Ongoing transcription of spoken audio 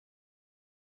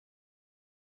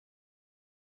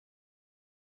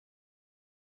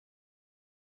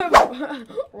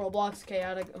Roblox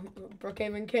chaotic,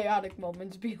 Brookhaven chaotic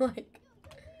moments be like.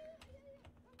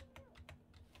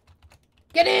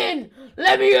 Get in!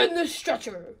 Let me in the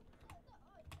stretcher!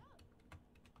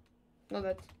 No,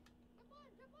 that's...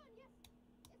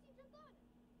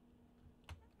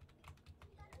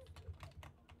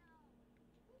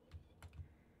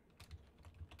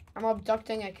 I'm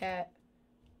abducting a cat.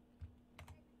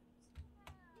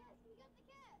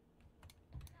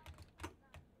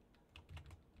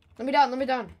 Let me down, let me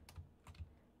down.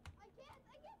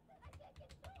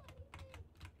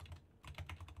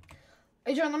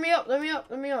 Adrian, let me up, let me up,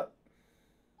 let me up.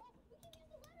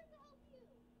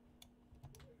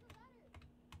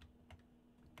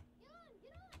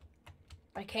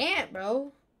 I can't,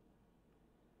 bro.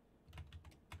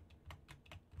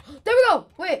 There we go!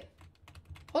 Wait!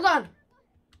 Hold on.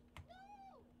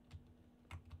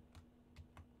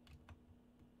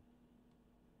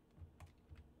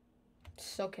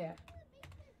 It's okay.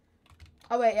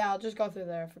 Oh wait, yeah, I'll just go through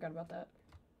there. I forgot about that.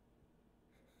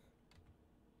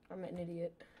 I'm an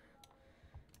idiot.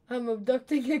 I'm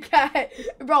abducting a cat.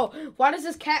 Bro, why does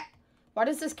this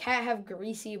cat have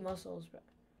greasy muscles, bro?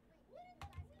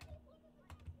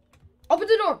 Open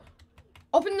the door!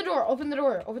 Open the door! Open the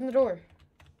door! Open the door!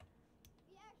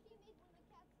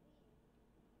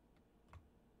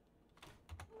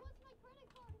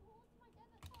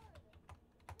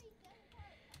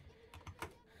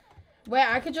 Wait,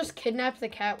 I could just kidnap the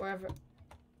cat wherever.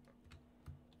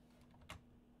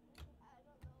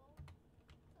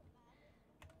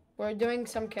 We're doing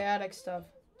some chaotic stuff.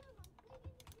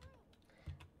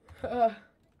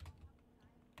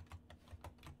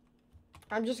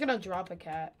 I'm just gonna drop a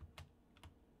cat.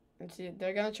 And see,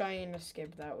 they're gonna try and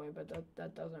escape that way, but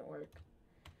that doesn't work.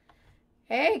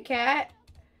 Hey, cat!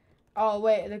 Oh,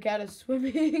 wait, the cat is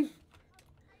swimming.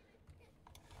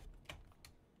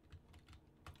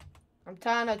 I'm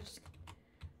trying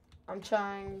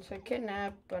to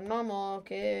kidnap a normal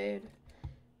kid.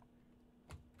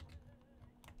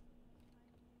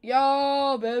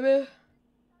 Yo, baby.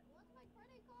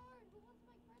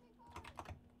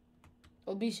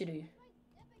 Obesity.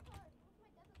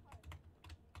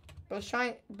 Bro's,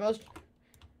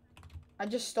 I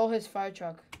just stole his fire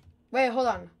truck. Wait, hold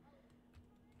on.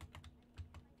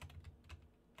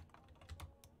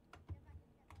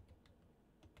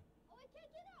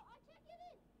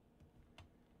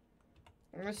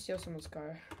 I'm gonna steal someone's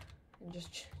car and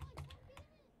just.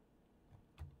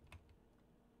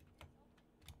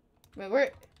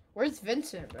 Wait, where's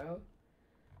Vincent, bro?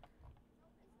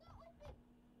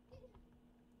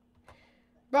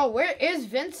 Bro, where is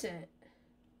Vincent?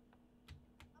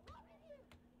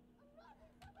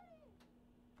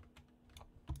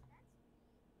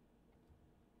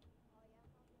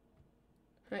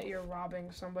 You're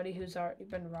robbing somebody who's already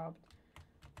been robbed.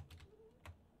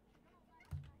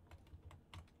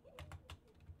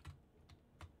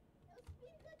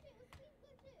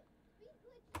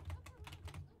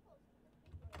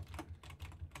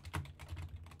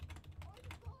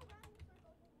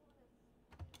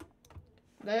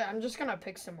 I'm just gonna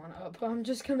pick someone up. I'm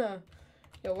just gonna...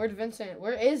 Yo, where's Vincent?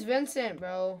 Where is Vincent,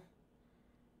 bro?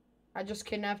 I just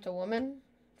kidnapped a woman.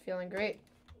 Feeling great.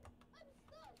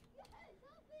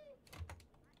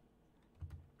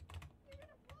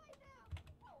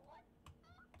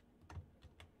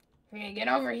 Hey, get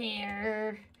over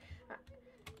here.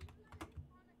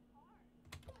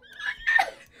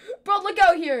 Bro, look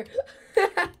out here.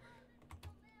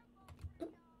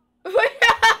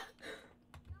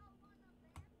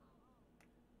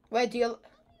 Wait, do you...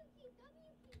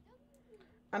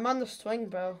 I'm on the swing,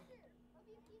 bro.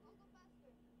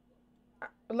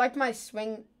 I like my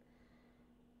swing.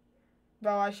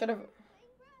 Bro, I should have...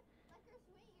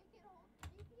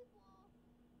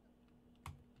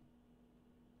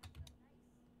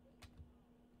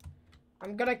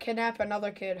 I'm gonna kidnap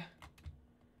another kid.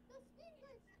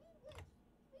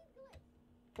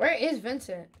 Where is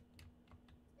Vincent?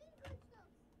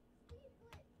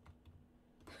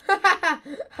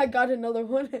 I got another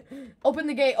one. Open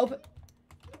the gate. Open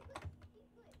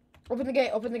the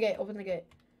gate. Open the gate. Open the gate.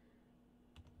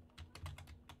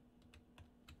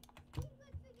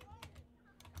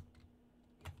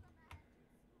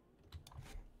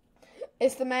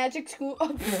 It's the magic school.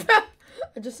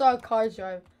 I just saw a car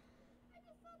drive.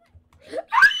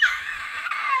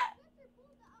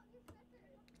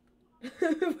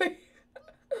 Wait.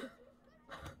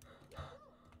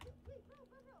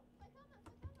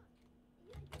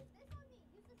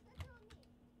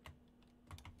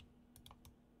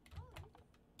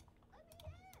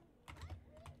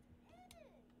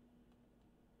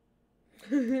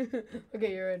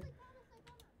 Okay, you're in.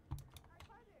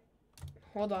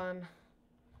 Hold on.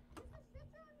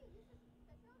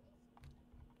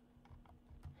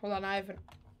 Hold on, I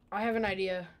have an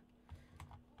idea.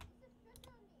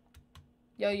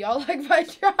 Yo, y'all like my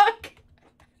truck?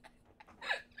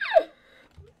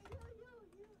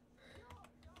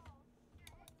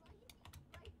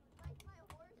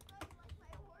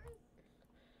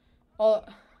 Oh.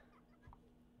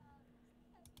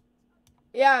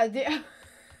 Yeah,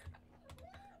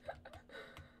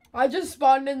 I just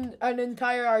spawned in an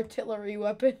entire artillery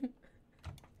weapon.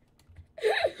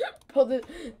 Pulled it.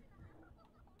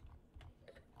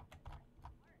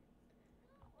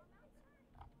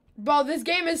 Bro, this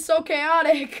game is so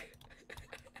chaotic.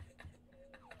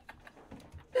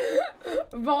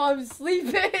 Bro, I'm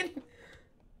sleeping.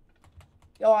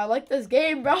 Yo, I like this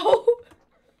game, bro.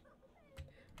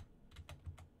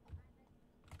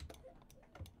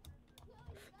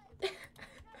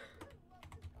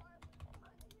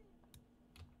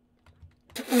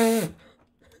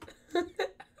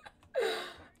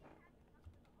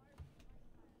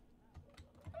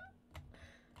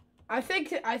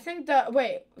 I think that,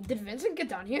 wait, did Vincent get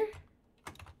down here?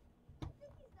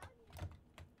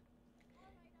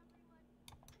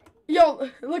 Yo,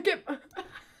 look at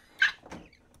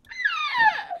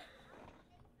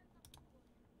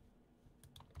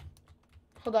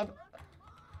hold up.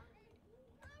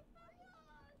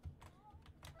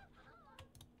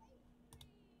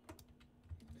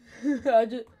 I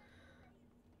just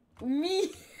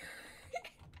me.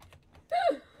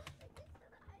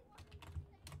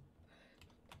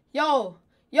 Yo,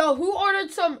 who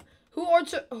ordered some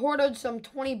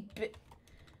 20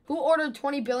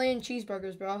 billion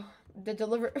cheeseburgers, bro? The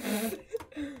deliver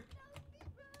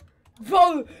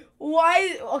Bro,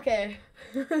 why? Okay.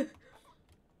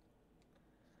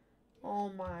 Oh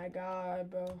my god,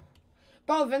 bro.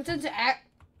 Bro, Vincent's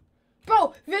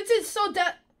so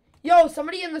dead. Yo,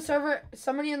 somebody in the server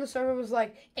was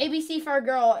like, ABC for a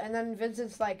girl, and then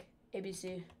Vincent's like,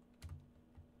 ABC.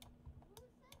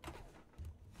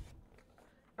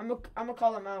 I'm gonna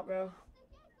call him out, bro.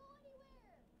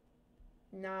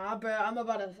 Nah, bro,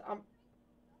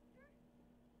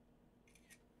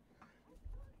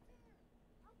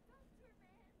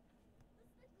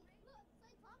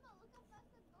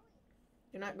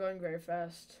 You're not going very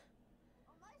fast.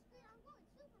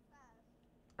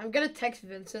 I'm gonna text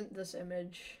Vincent this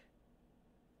image.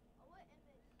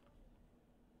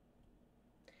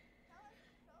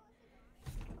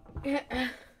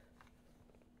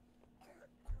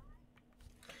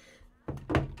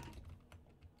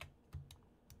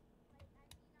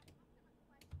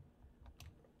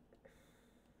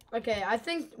 Okay, I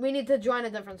think we need to join a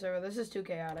different server. This is too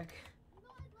chaotic.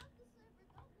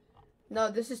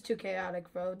 No, this is too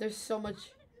chaotic, bro. There's so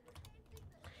much.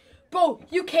 Bro,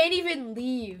 you can't even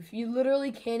leave. You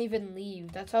literally can't even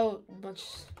leave. That's how much.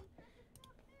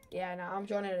 Yeah, no, I'm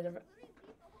joining a different.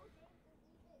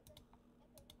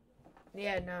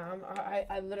 Yeah, no,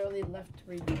 I literally left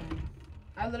rejoin.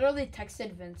 I literally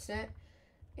texted Vincent,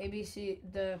 ABC,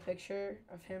 the picture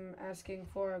of him asking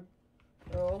for a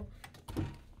girl.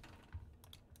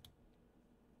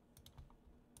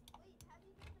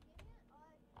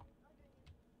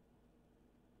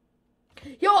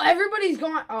 Yo, everybody's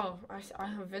going. Oh, I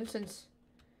have Vincent's.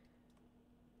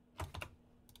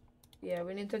 Yeah,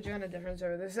 we need to join a different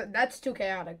server. That's too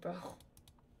chaotic, bro.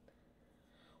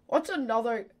 What's a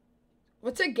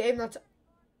game that's?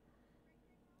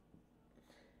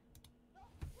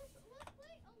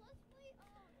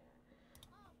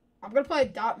 I'm gonna play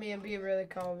Dot Me and be really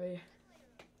calmy.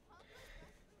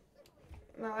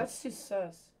 No, that's too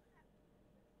sus.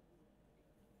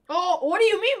 Oh, what do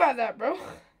you mean by that, bro?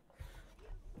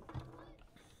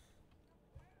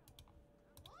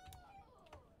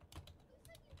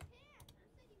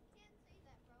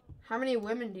 How many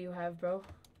women do you have, bro?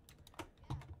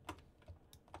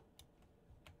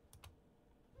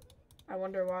 I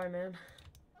wonder why, man.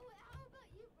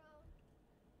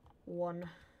 One.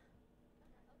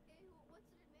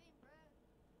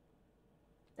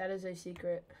 That is a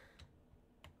secret.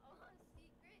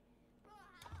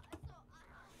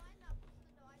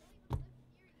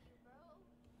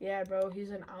 Yeah, bro,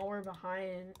 he's an hour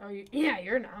behind. Oh, yeah,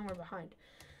 you're an hour behind.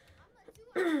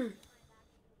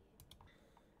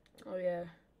 Oh, yeah.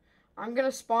 I'm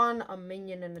gonna spawn a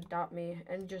minion and adopt me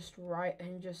and just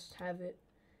have it.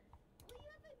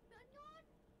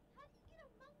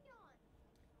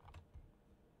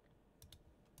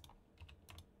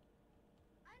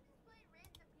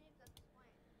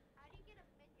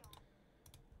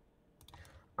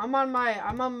 I'm on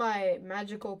my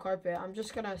magical carpet. I'm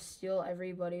just gonna steal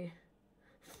everybody.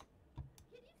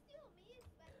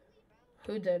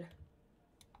 Who did?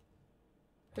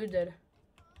 Who did?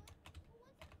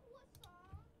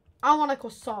 I want a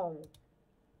croissant.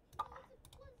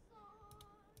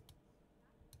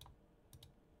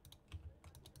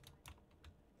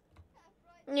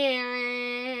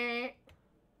 Yeah.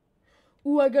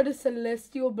 Ooh, I got a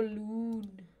celestial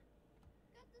balloon.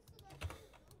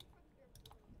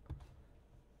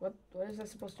 What is that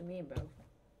supposed to mean, bro?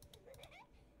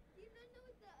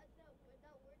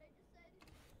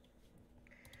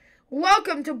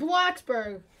 Welcome to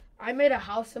Bloxburg. I made a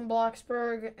house in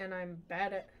Bloxburg, and I'm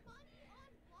bad at.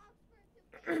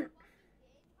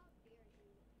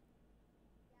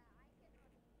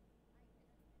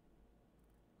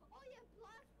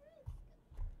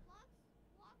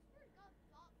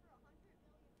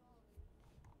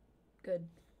 Good.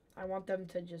 I want them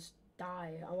to just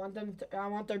die. I want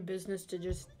their business to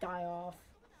just die off.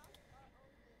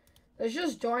 Let's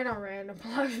just join a random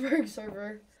Bloxburg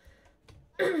server.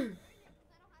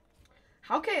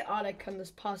 How chaotic can this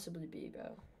possibly be,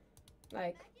 bro?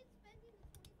 Like,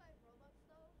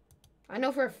 I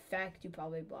know for a fact you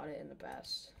probably bought it in the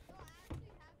past.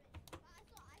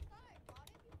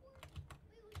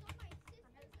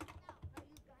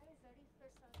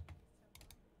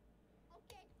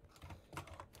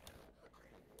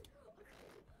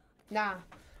 Nah.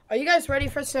 Are you guys ready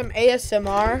for some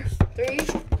ASMR? 3,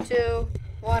 2,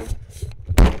 1.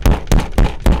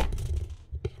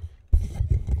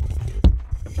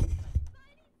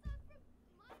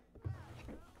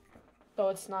 No,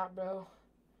 it's not, bro.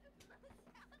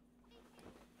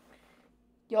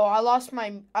 Yo, I lost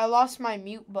my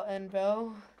mute button,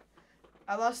 bro.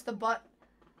 I lost the button.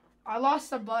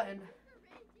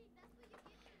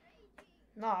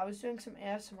 No, I was doing some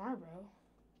ASMR, bro.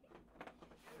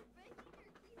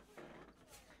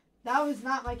 That was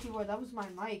not my keyboard. That was my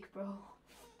mic, bro.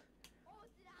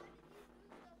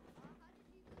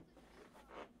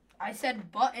 I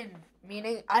said button,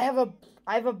 meaning I have a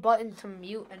button to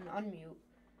mute and unmute.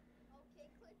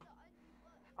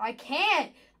 I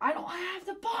can't. I don't have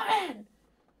the button.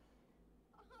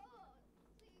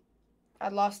 I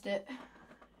lost it.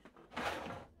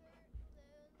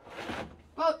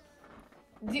 But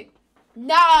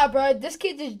nah, bro. This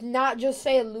kid did not just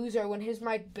say loser when his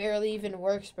mic barely even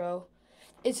works, bro.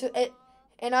 It's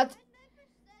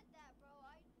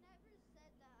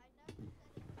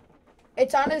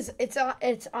on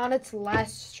its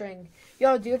last string.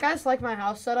 Yo, do you guys like my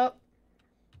house setup?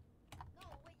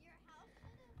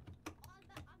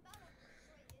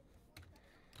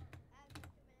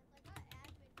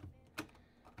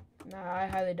 Nah, I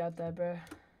highly doubt that, bro.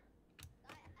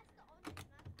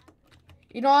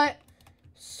 You know what?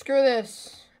 Screw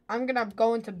this. I'm gonna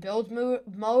go into build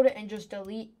mode and just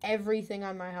delete everything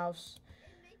on my house.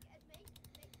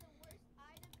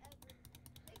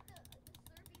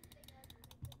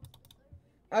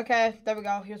 Okay, there we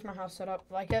go. Here's my house setup.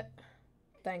 Like it?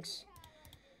 Thanks.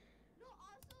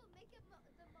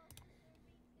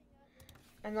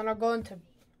 And then I'll go into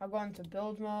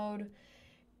build mode,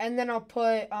 and then I'll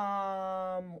put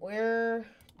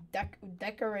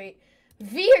decorate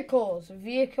vehicles,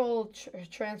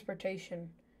 transportation.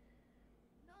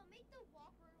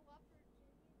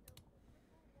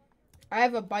 I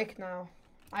have a bike now.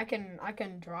 I can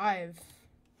drive.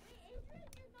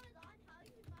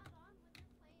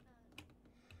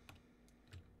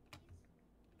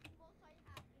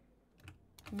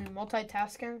 You mean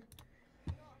multitasking?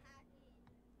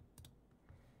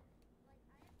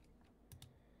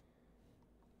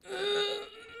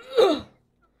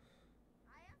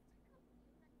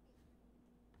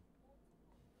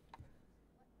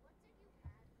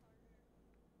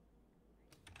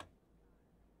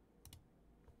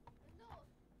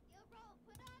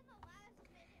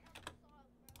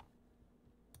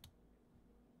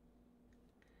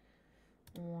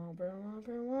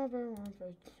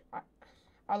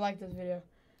 I like this video.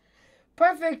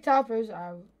 Perfect toppers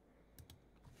out.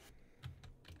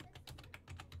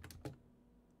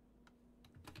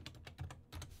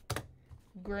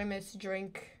 Grimace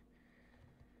drink.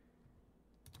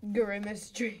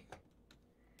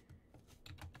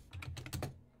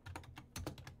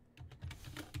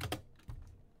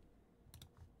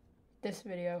 This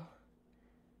video.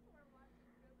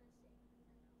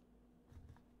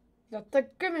 The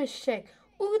Grimace shake.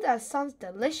 Ooh, that sounds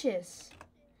delicious.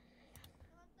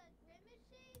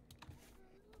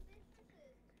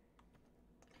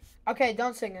 Okay,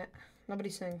 don't sing it. Nobody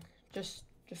sing. Just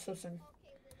listen.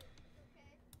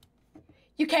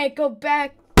 You can't go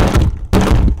back.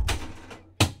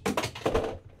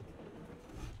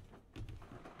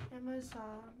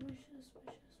 Amazon wishes.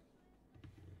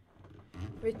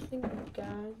 Everything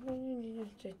God,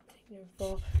 everything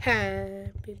beautiful.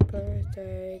 Happy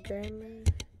birthday, Grandma.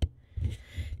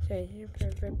 Say your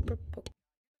perfect purple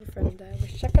friend. I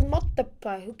wish I could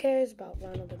multiply. Who cares about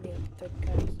Ronald and me?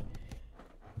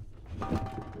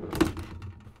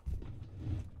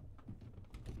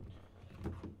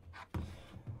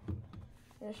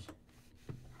 Guys.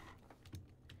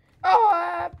 Oh,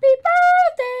 happy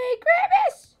birthday,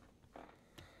 Grimace!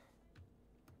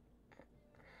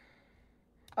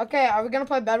 Okay, are we gonna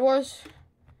play Bed Wars?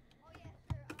 Oh yeah,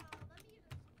 sure. Let me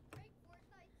just break 4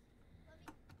 sites. Let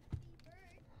me happy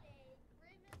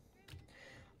birthday, Grimace.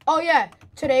 Oh yeah,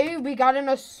 today we got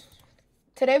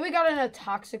in a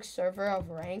toxic server of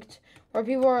ranked where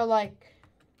people were like,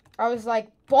 I was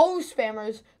like bow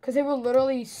spammers because they were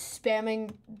literally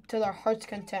spamming to their heart's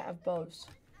content of bows.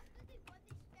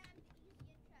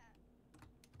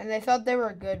 And they thought they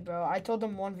were good, bro. I told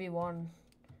them 1v1. They even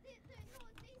said,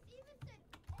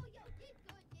 oh, yo, get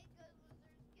good, losers, get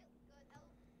good,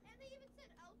 and they even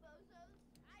said elbozos.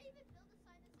 I even built a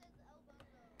sign that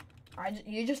says elbozo.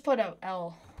 You just put out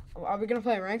L. Are we gonna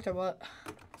play ranked or what?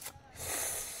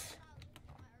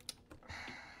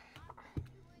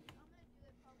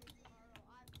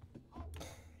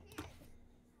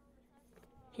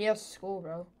 He has school,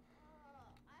 bro.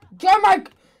 Join my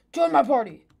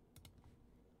party.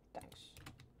 Thanks.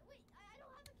 Wait, I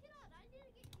don't have a kid on. I need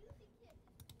to get using kit.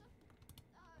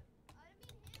 I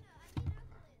mean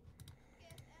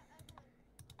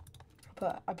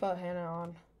Evelyn. Okay, I put Hannah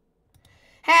on.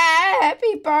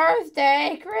 Happy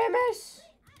birthday, Grimace.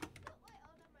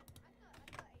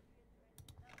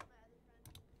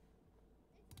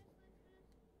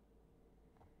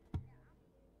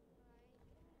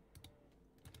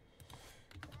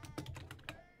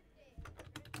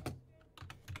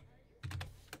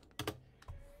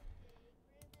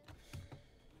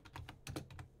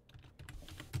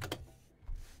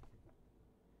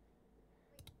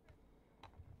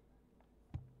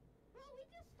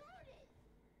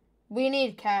 We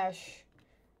need cash.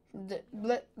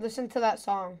 Listen to that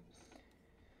song.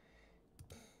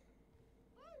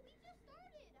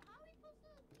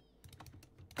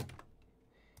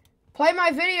 Play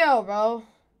my video, bro.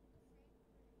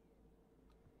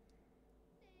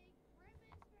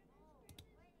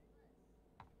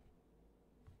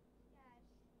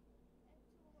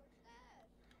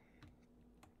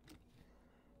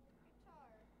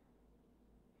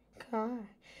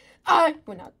 I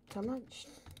went out to lunch.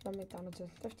 The McDonald's is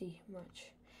thrifty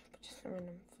much. But just a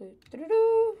random flute.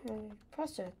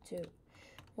 Prostitute.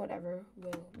 Whatever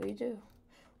will we do?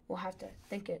 We'll have to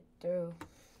think it through.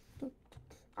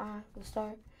 I will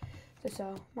start to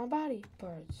sell my body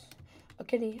parts. A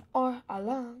kidney or a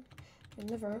lung. A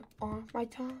liver or my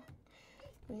tongue.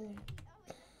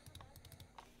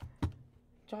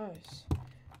 Jars.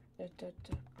 I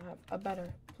have a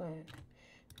better plan.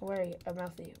 Worry a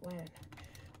mouthy when.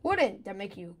 Wouldn't that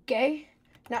make you gay?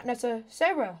 Not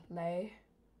necessarily.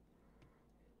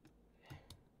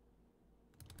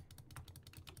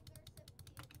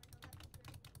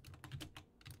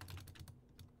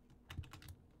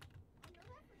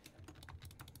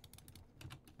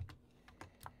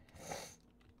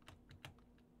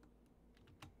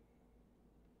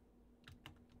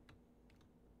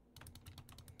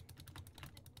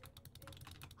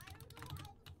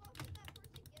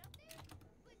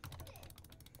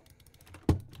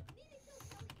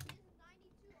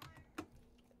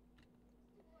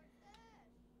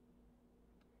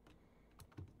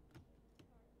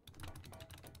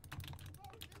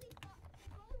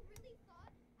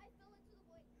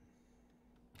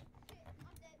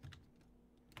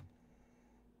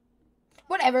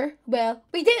 Whatever will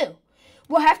we do?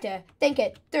 We'll have to think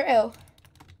it through.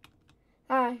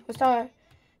 I will start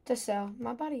to sell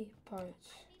my body parts.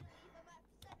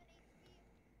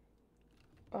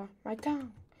 Or my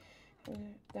tongue.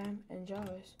 Them in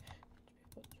jars.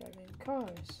 People driving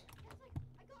cars.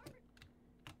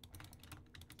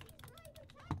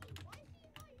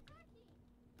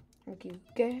 Thank you,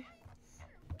 gay.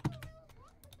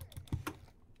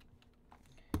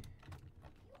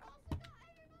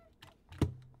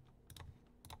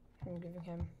 I'm giving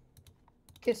him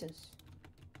kisses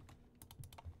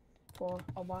for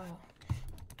a while.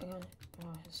 And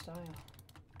his style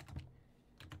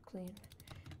clean.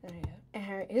 There you go. And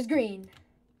hair is green.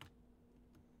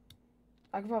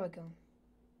 I could probably go.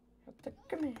 The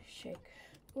Grimace shake.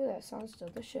 Ooh, that sounds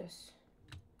delicious.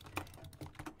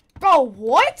 Bro,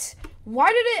 what? Why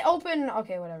did it open?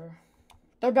 Okay, whatever.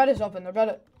 Their bed is open. Their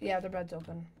bed's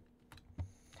open.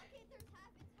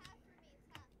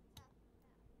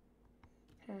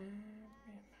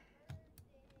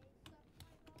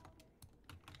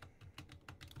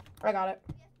 I got it.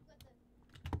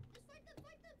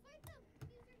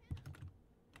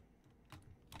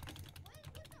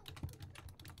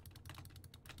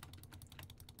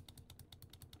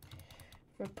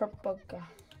 Your purple guy.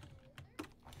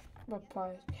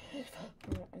 Replies.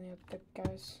 Any of the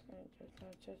guys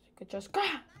could just go.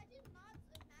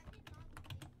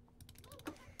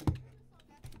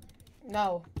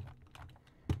 No.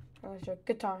 Where's your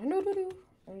guitar? No.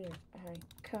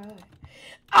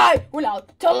 I went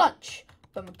out to lunch,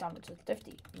 but McDonald's is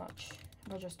 50 much.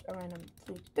 Or just a random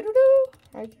food.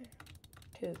 Right?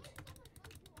 Toot.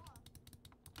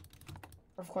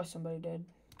 Of course somebody did.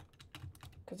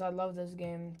 Because I love this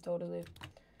game totally.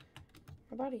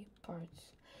 My body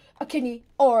parts. A kidney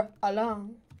or a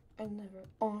lung. And never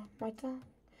on my tongue.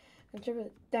 And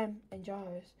dribble them in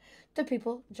jars. The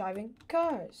people driving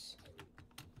cars.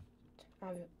 I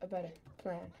have a better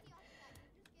plan.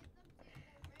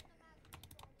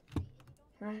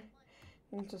 Right?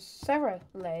 Into Sarah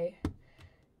lay.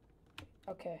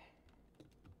 Okay.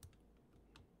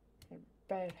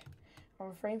 Bed. I'll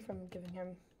refrain from giving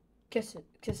him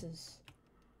kisses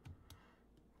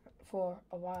for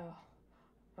a while.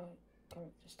 Come to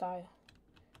style.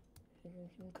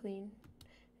 Clean.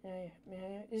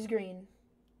 Is green.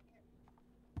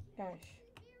 Gosh.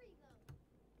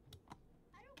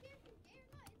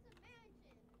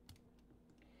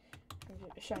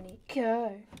 Shiny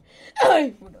car.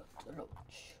 I went up to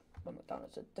lunch. But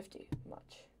McDonald's at 50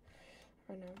 much.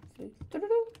 Right now,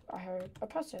 I heard a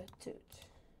prostitute.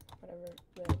 Whatever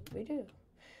will we do?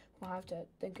 We'll have to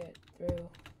think it through.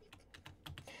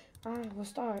 We'll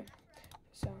start.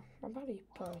 So, my body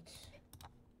parts.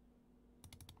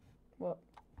 What?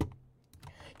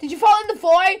 Did you fall in the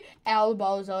void?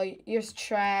 Elbows, you're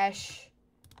trash.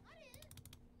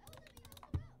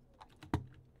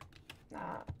 Nah.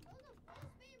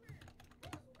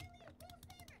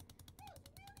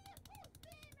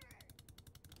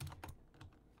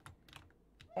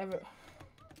 Ever.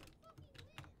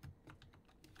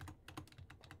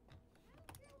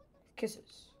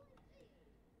 Kisses.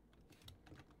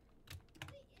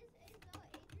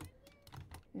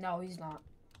 No, he's not.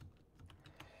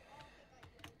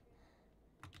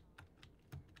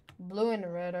 Blue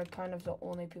and red are kind of the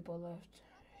only people left.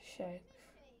 Shake.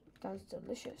 That's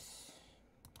delicious.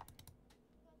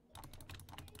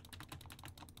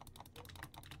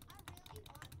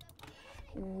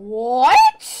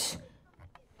 What?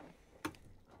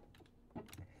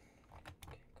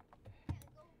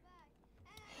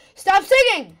 Stop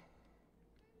singing!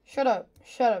 Shut up.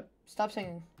 Shut up. Stop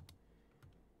singing.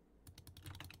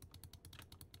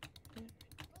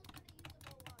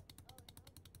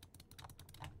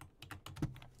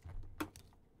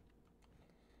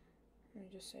 Let me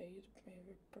just say you're the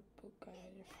favorite purple guy. Yeah,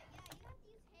 you have to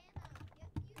use Hannah. You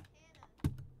have to use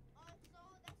Hannah.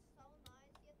 Oh, that's so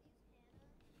nice. You have to use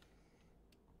Hannah.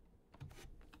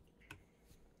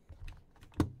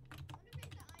 I wonder if it's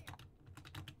the iron.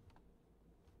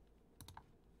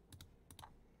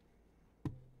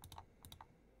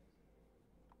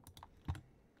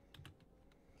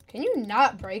 Can you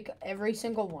not break every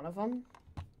single one of them?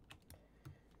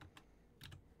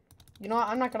 You know what?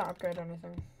 I'm not gonna upgrade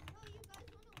anything. Oh, you guys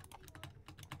want to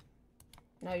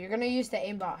 1v1? No, you're gonna use the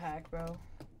aimbot hack, bro.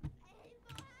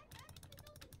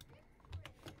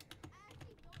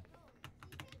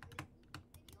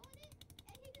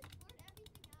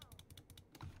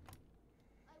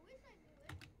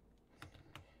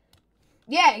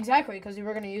 Yeah, exactly, because you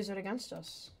were gonna use it against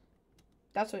us.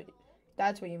 That's what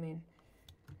you mean.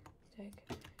 Take.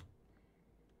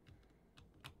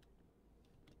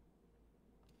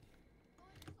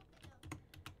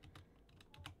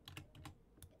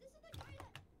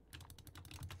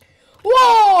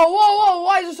 Whoa!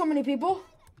 Why is there so many people?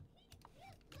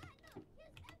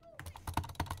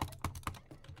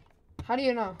 How do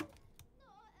you know?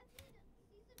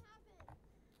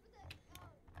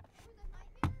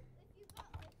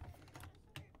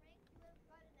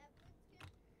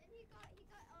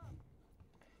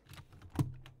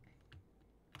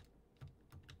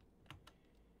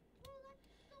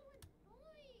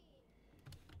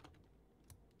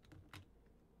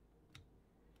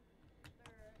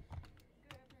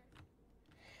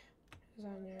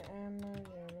 On your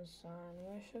Amazon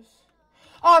wishes.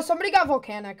 Oh, somebody got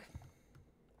volcanic.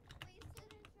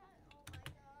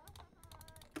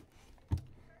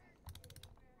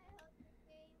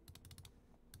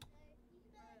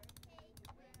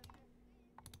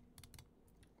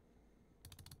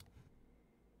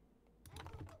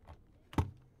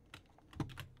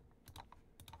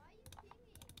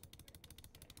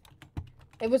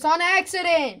 It was on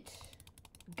accident.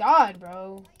 God,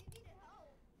 bro.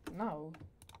 No.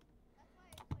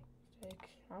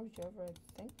 How would you ever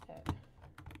think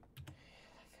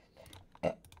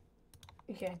that?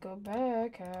 You can't go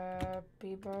back.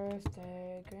 Happy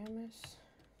birthday, Grimace.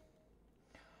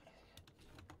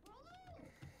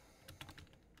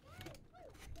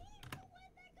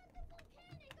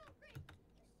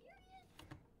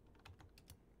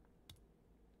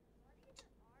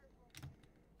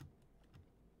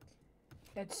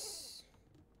 It's...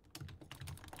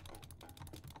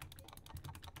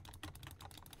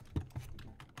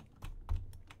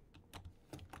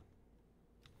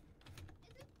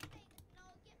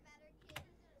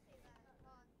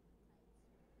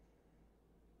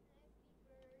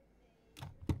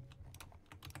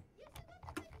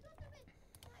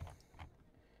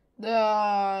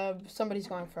 Somebody's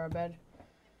going for a bed.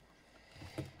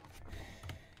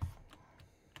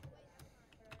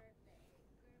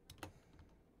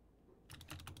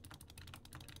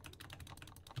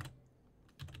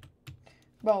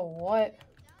 Bro, what?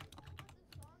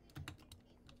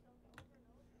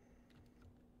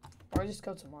 Or just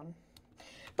go to one.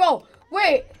 Bro,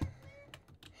 wait!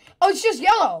 Oh, it's just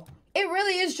yellow! It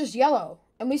really is just yellow.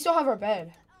 And we still have our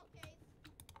bed.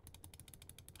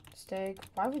 Steak.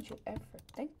 Why would you ever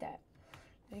think that?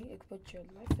 You could put your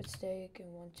life at stake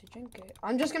and want to drink it.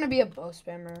 I'm just gonna be a bow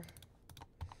spammer.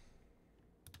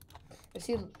 Is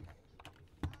he...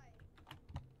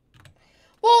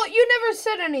 Well, you never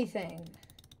said anything.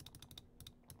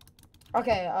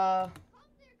 Okay,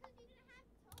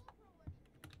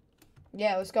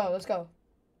 yeah, let's go, let's go.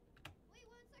 Wait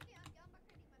 1 second, I'm not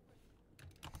creating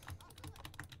my foot.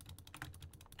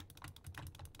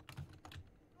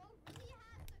 Bro, really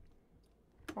have to...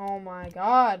 Oh my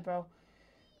god, bro.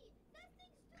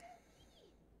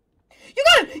 You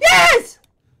got him! Yes!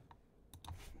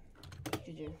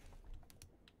 GG.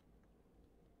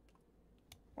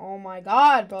 Oh my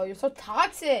god, bro, you're so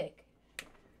toxic.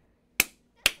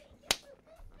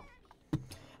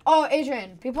 Oh,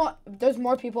 Adrian, there's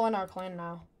more people in our clan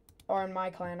now. Or in my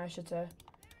clan, I should say.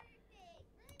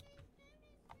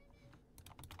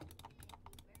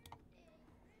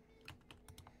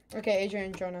 Okay,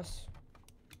 Adrian, join us.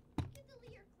 You can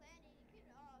delete your clan and you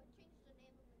can change the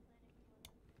name of the clan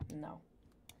if you want. No.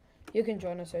 You can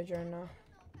join us, Adrian, now.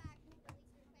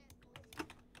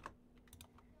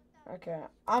 Okay,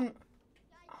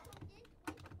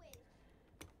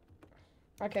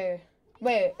 Okay.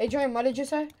 Wait, Adrian, what did you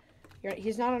say?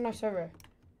 He's not on our server.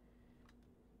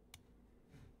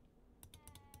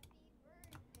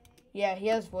 Yeah, he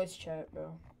has voice chat,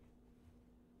 bro.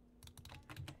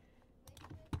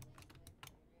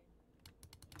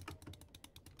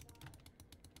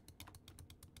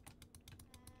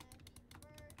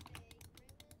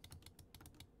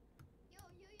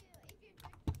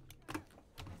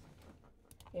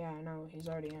 Yeah, I know. He's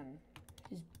already in.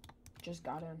 He's just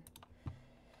got in.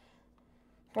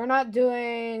 We're not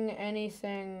doing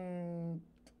anything.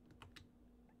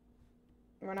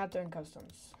 We're not doing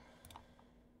customs.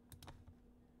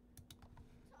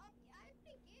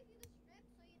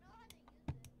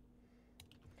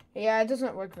 Yeah, it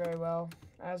doesn't work very well,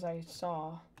 as I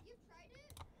saw. You tried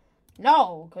it?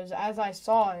 No, because as I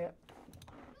saw it.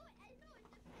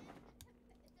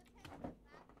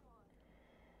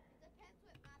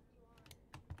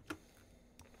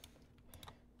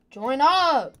 Join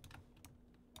up!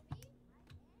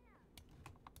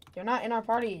 You're not in our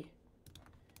party.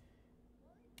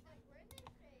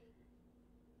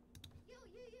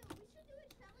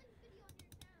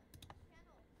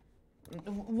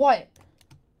 What?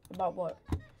 About what?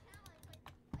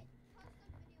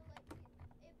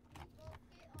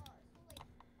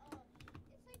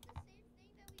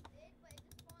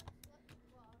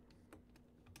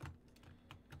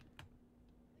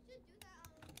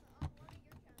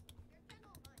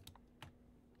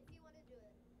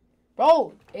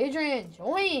 Bro, Adrian,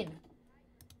 join. Yeah,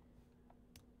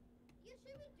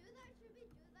 should we do that? Should we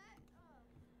do that?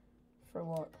 For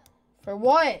what? For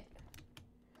what?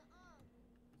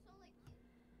 So like,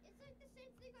 it's like the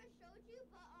same thing I showed you,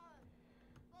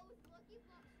 but with Lucky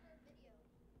Blocks for video.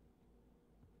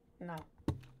 No.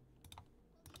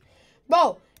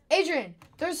 Bro, Adrian,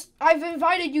 I've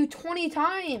invited you 20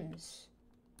 times.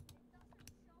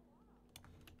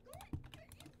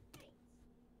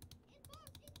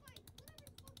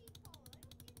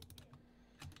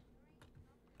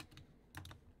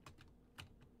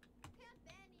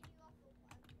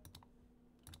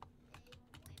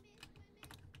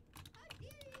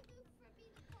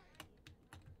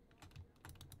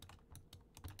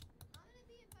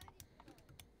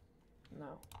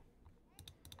 No.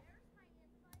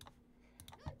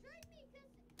 No, join me, cause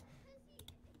he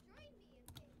joined me in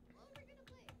game. Well, we're gonna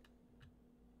play.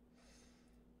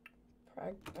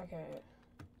 Okay.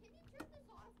 Can you turn this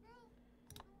off, bro?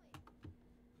 It's annoying.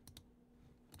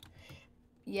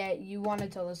 Yeah, you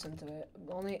wanted to listen to it.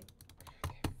 Only.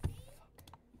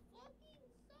 Fucking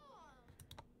song.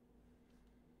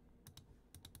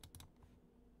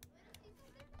 You wanna see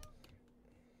something, bro?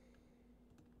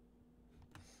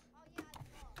 Oh yeah, I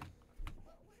saw.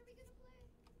 What are we gonna play?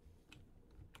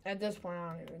 At this point,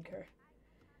 I don't even care.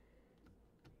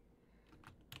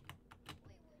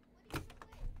 Wait, what are you gonna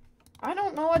play? I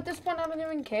don't know. At this point, I don't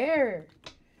even care. I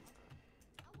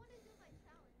want to do my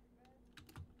challenge,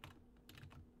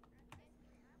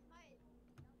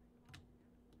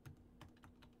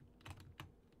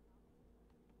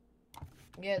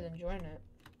 bro. Yeah, then join it.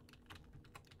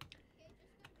 Okay,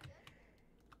 just gonna be us then.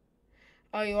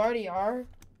 Oh, you already are?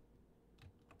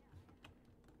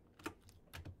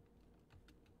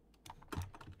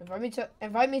 Invite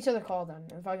me to the call then.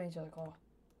 Invite me to the call.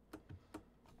 I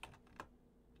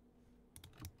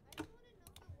just want to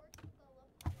know if it works with the love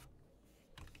block.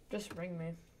 Just ring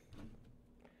me.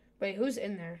 Wait, who's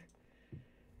in there?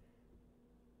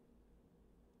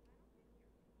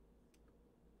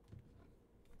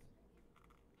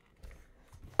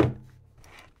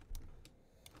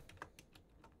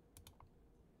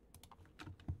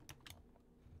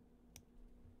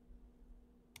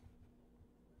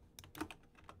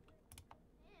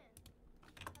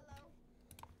 Hello.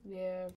 Yeah.